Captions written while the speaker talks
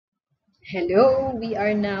Hello, we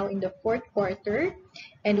are now in the fourth quarter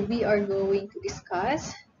and we are going to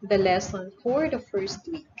discuss the lesson for the first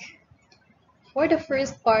week. For the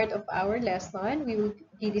first part of our lesson, we will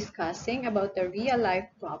be discussing about the real life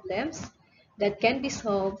problems that can be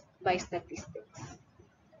solved by statistics.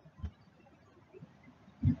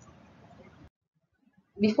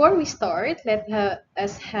 Before we start,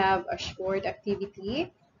 us have a short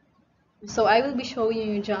activity. So I will be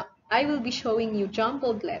showing you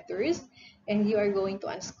jumbled letters and you are going to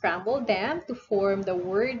unscramble them to form the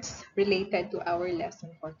words related to our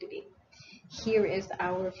lesson for today. Here is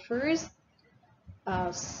our first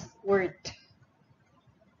word.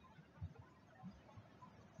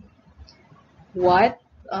 What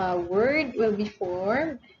word will be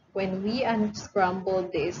formed when we unscramble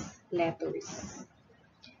these letters?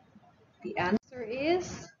 The answer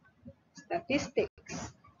is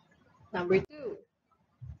statistics. Number two.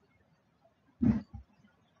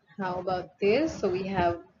 How about this? So we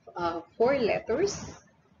have four letters.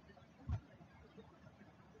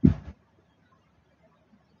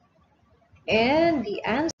 And the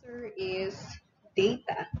answer is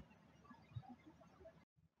data.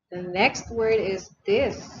 The next word is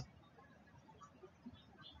this.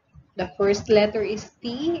 The first letter is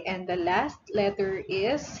T and the last letter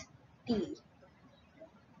is T.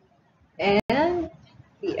 And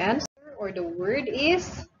the answer or the word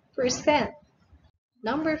is percent.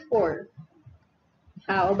 Number four.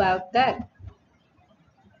 How about that?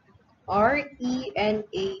 RENAG.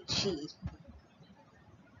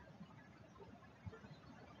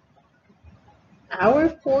 Our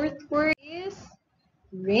fourth word is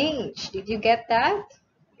range. Did you get that?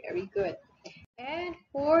 Very good. And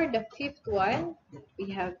for the fifth one, we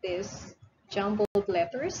have this jumbled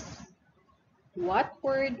letters. What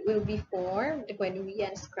word will be formed when we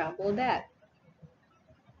unscramble that?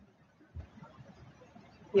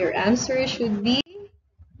 Your answer should be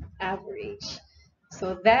average.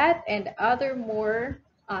 So that and other more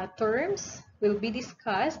terms will be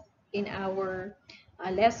discussed in our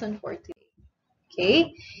lesson for today.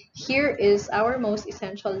 Okay, here is our most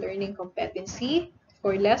essential learning competency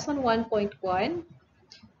for lesson 1.1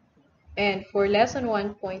 and for lesson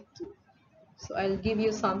 1.2. So I'll give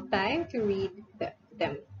you some time to read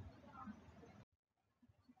them.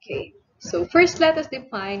 Okay, so first let us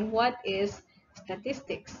define what is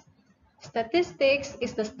statistics. Statistics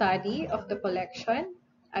is the study of the collection,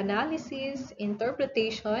 analysis,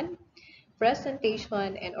 interpretation,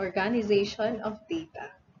 presentation, and organization of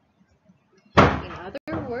data. In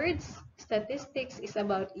other words, statistics is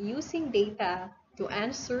about using data to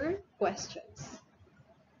answer questions.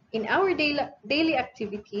 In our daily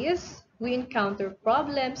activities, we encounter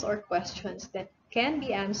problems or questions that can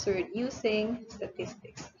be answered using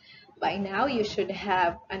statistics. By now, you should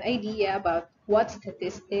have an idea about what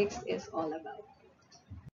statistics is all about.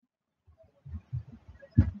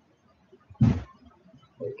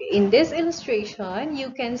 Okay. In this illustration,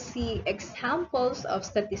 you can see examples of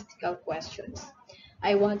statistical questions.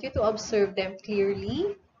 I want you to observe them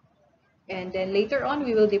clearly, and then later on,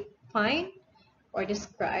 we will define or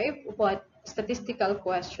describe what statistical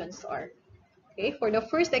questions are. Okay, for the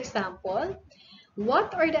first example,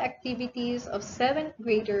 what are the activities of 7th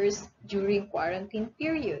graders during quarantine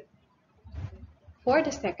period? For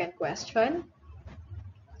the second question,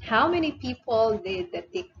 how many people did the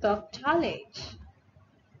TikTok challenge?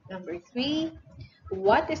 Number 3,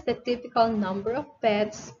 what is the typical number of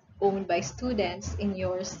pets owned by students in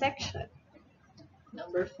your section?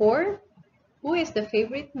 Number 4, who is the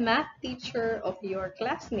favorite math teacher of your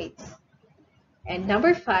classmates? And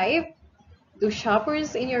number 5, do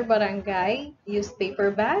shoppers in your barangay use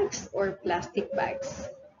paper bags or plastic bags?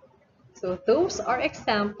 So those are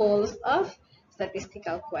examples of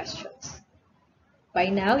statistical questions. By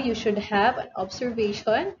now, you should have an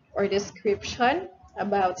observation or description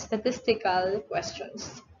about statistical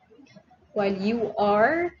questions. While you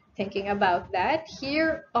are thinking about that,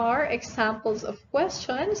 here are examples of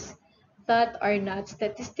questions that are not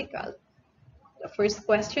statistical. The first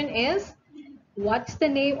question is, what's the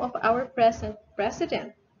name of our present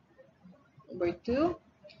president? Number 2,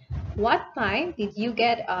 what time did you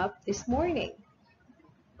get up this morning?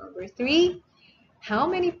 Number 3, how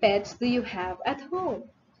many pets do you have at home?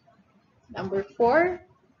 Number 4,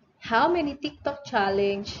 how many TikTok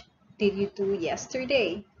challenge did you do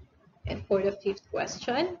yesterday? And for the fifth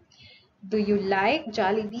question, do you like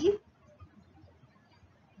Jollibee?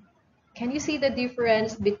 Can you see the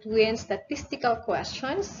difference between statistical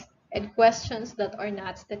questions and questions that are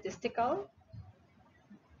not statistical?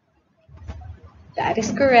 That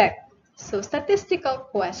is correct. So statistical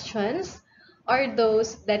questions are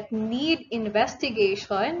those that need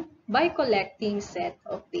investigation by collecting set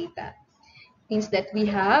of data. Means that we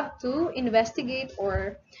have to investigate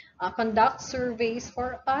or conduct surveys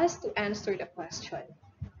for us to answer the question.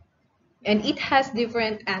 And it has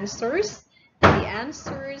different answers. The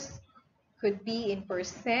answers could be in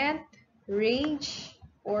percent, range,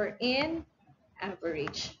 or in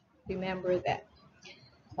average. Remember that.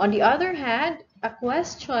 On the other hand, a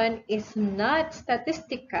question is not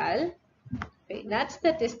statistical, okay, not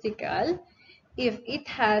statistical if it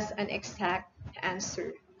has an exact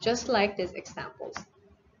answer, just like these examples.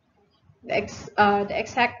 The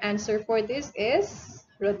exact answer for this is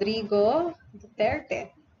Rodrigo Duterte.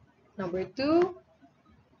 Number 2,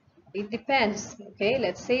 it depends. Okay,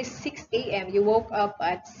 let's say 6 a.m. You woke up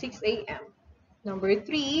at 6 a.m. Number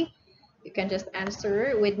 3, you can just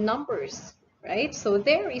answer with numbers, right? So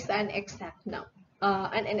there is an exact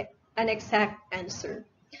an exact answer.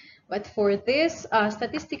 But for this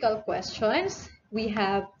statistical questions, we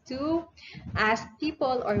have to ask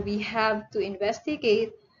people or we have to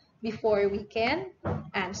investigate before we can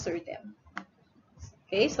answer them.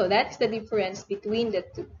 Okay, so that's the difference between the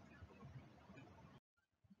two.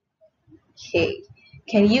 Okay,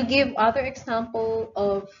 can you give other example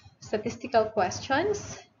of statistical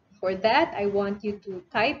questions? For that, I want you to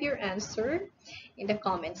type your answer in the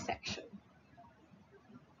comment section.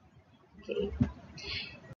 Okay,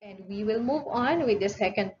 and we will move on with the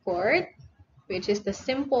second part, which is the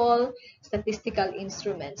simple statistical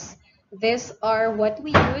instruments. These are what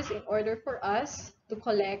we use in order for us to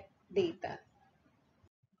collect data.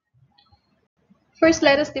 First,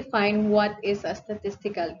 let us define what is a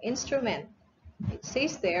statistical instrument. It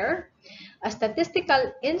says there, a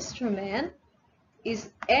statistical instrument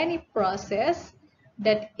is any process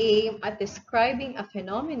that aims at describing a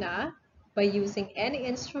phenomena by using any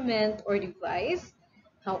instrument or device.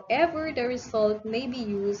 However, the result may be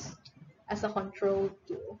used as a control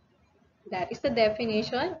tool. That is the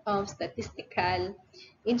definition of statistical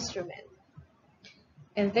instrument.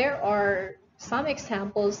 And there are some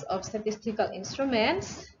examples of statistical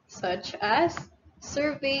instruments such as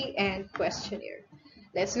survey and questionnaire.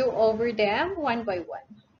 Let's go over them one by one.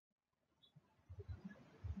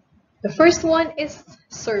 The first one is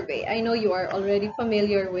survey. I know you are already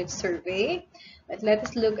familiar with survey, but let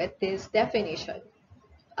us look at this definition.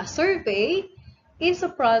 A survey is a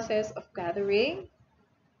process of gathering,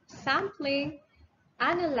 sampling,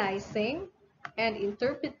 analyzing, and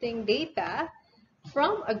interpreting data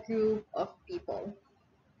from a group of people.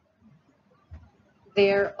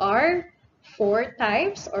 There are 4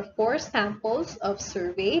 types or 4 samples of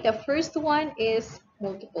survey. The first one is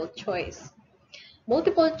multiple choice.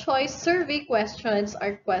 Multiple choice survey questions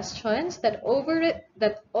are questions that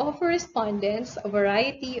offer respondents a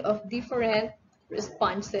variety of different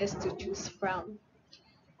responses to choose from.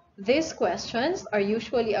 These questions are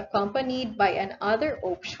usually accompanied by another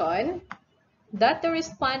option that the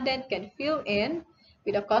respondent can fill in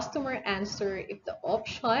with a customer answer if the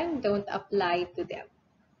option don't apply to them.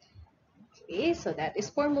 Okay, so that is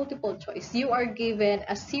for multiple choice. You are given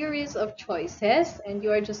a series of choices and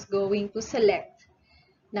you are just going to select.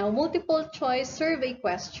 Now, multiple choice survey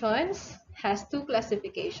questions has 2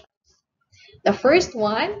 classifications. The first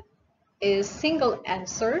one is single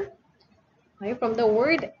answer. Okay, from the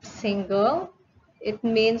word single, it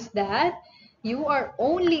means that you are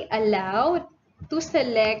only allowed to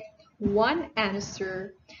select one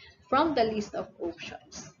answer from the list of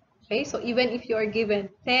options. Okay, so even if you are given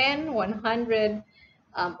 10, 100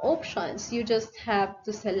 options, you just have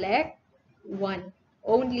to select one,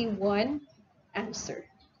 only one answer.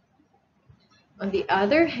 On the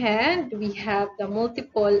other hand, we have the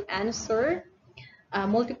multiple answer,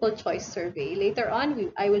 multiple choice survey. Later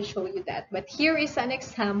on, I will show you that. But here is an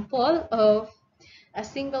example of a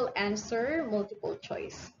single answer multiple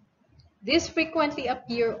choice. This frequently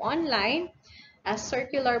appear online as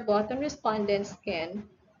circular button respondents can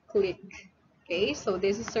click. Okay, so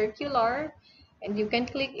this is circular and you can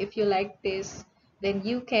click if you like this, then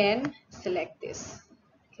you can select this.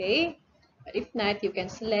 Okay, but if not, you can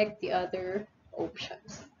select the other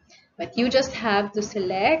options. But you just have to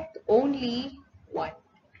select only one.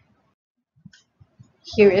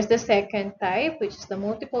 Here is the second type, which is the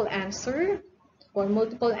multiple answer. For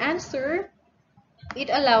multiple answer, it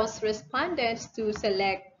allows respondents to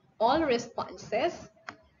select all responses,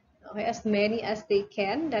 okay, as many as they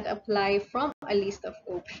can that apply from a list of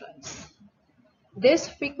options. This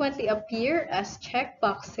frequently appear as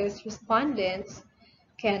checkboxes respondents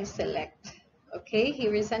can select. Okay,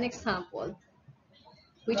 here is an example.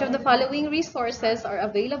 Which of the following resources are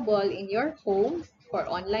available in your home for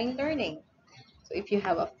online learning? So if you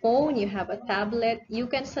have a phone, you have a tablet, you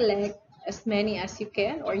can select as many as you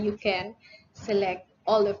can, or you can select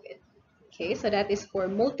all of it. Okay, so that is for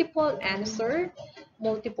multiple answer,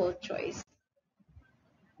 multiple choice.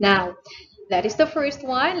 Now, that is the first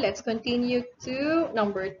one. Let's continue to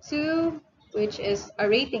number 2, which is a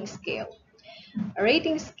rating scale. A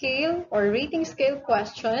rating scale or rating scale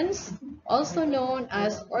questions, also known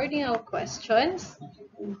as ordinal questions,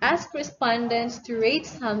 ask respondents to rate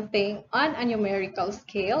something on a numerical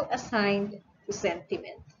scale assigned to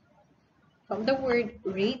sentiment. From the word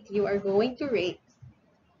rate, you are going to rate.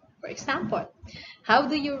 For example, how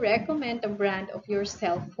do you recommend the brand of your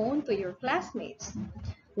cell phone to your classmates?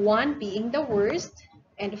 1 being the worst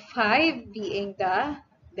and 5 being the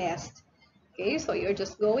best. Okay, so you're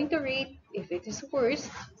just going to rate. If it is worst,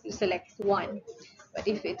 you select 1. But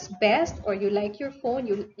if it's best or you like your phone,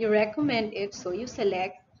 you recommend it, so you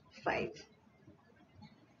select 5.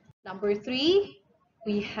 Number 3,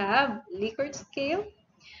 we have Likert scale.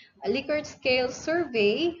 A Likert scale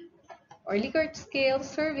survey or Likert scale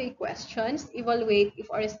survey questions evaluate if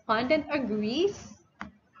a respondent agrees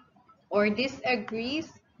or disagrees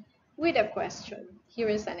with a question. Here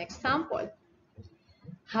is an example.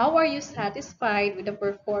 How are you satisfied with the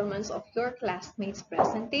performance of your classmates'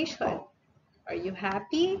 presentation? Are you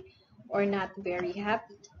happy or not very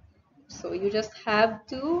happy? So you just have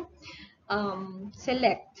to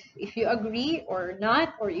select if you agree or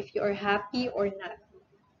not, or if you are happy or not.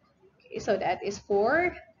 Okay, so that is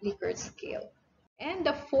for Likert scale. And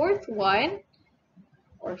the fourth one,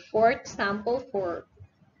 or fourth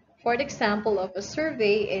example of a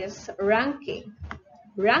survey is ranking.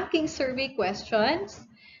 Ranking survey questions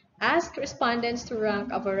ask respondents to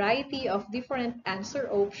rank a variety of different answer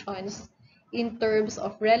options in terms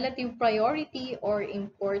of relative priority or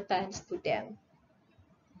importance to them.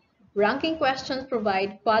 Ranking questions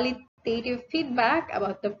provide qualitative feedback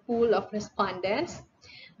about the pool of respondents,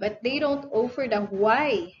 but they don't offer the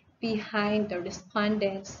why behind the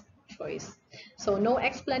respondent's choice. So no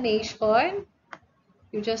explanation,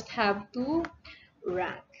 you just have to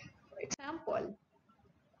rank. For example,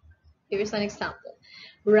 here is an example.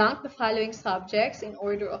 Rank the following subjects in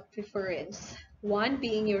order of preference. 1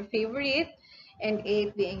 being your favorite and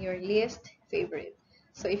 8 being your least favorite.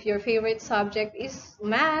 So if your favorite subject is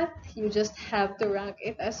math, you just have to rank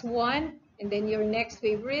it as 1, and then your next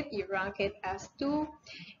favorite, you rank it as 2,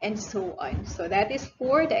 and so on. So that is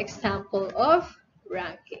for the example of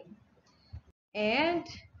ranking. And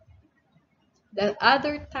the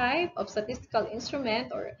other type of statistical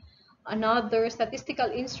instrument, or another statistical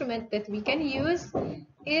instrument that we can use,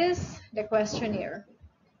 is the questionnaire.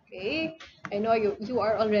 Okay, I know you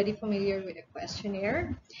are already familiar with the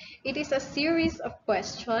questionnaire. It is a series of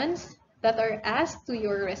questions that are asked to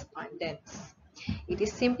your respondents. It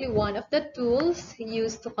is simply one of the tools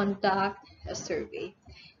used to conduct a survey.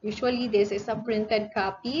 Usually this is a printed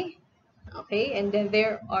copy, okay, and then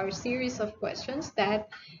there are a series of questions that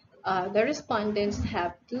the respondents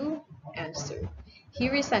have to answer.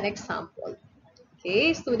 Here is an example.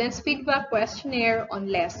 Okay, students' feedback questionnaire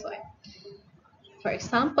on lesson. For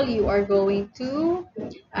example, you are going to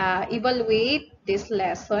evaluate this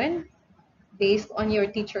lesson based on your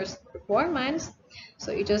teacher's performance.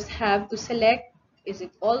 So you just have to select, is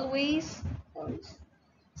it always, or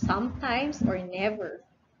sometimes, or never?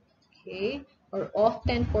 Okay, or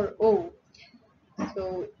often for O.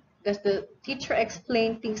 So does the teacher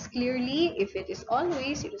explain things clearly? If it is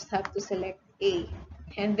always, you just have to select A.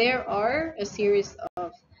 And there are a series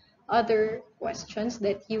of other questions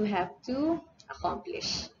that you have to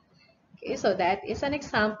accomplish. Okay, so that is an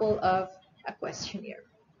example of a questionnaire.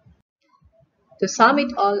 To sum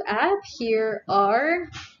it all up, here are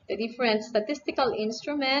the different statistical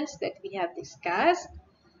instruments that we have discussed.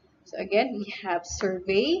 So again, we have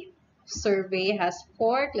survey. Survey has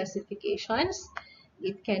 4 classifications.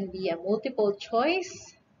 It can be a multiple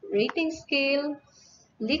choice, rating scale,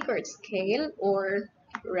 Likert scale, or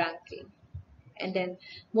ranking. And then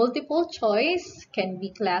multiple choice can be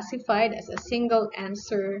classified as a single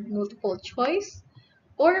answer multiple choice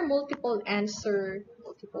or multiple answer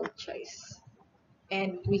multiple choice.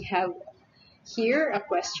 And we have here a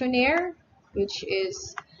questionnaire, which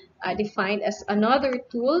is defined as another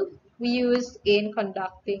tool we use in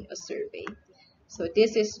conducting a survey. So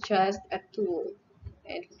this is just a tool.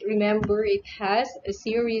 And remember, it has a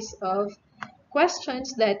series of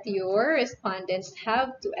questions that your respondents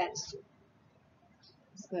have to answer.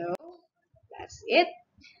 So that's it.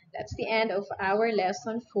 That's the end of our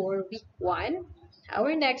lesson for week 1.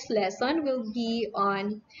 Our next lesson will be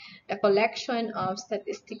on the collection of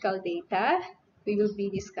statistical data. We will be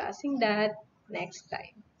discussing that next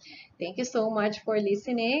time. Thank you so much for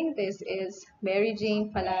listening. This is Mary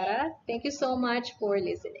Jane Palara. Thank you so much for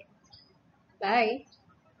listening. Bye.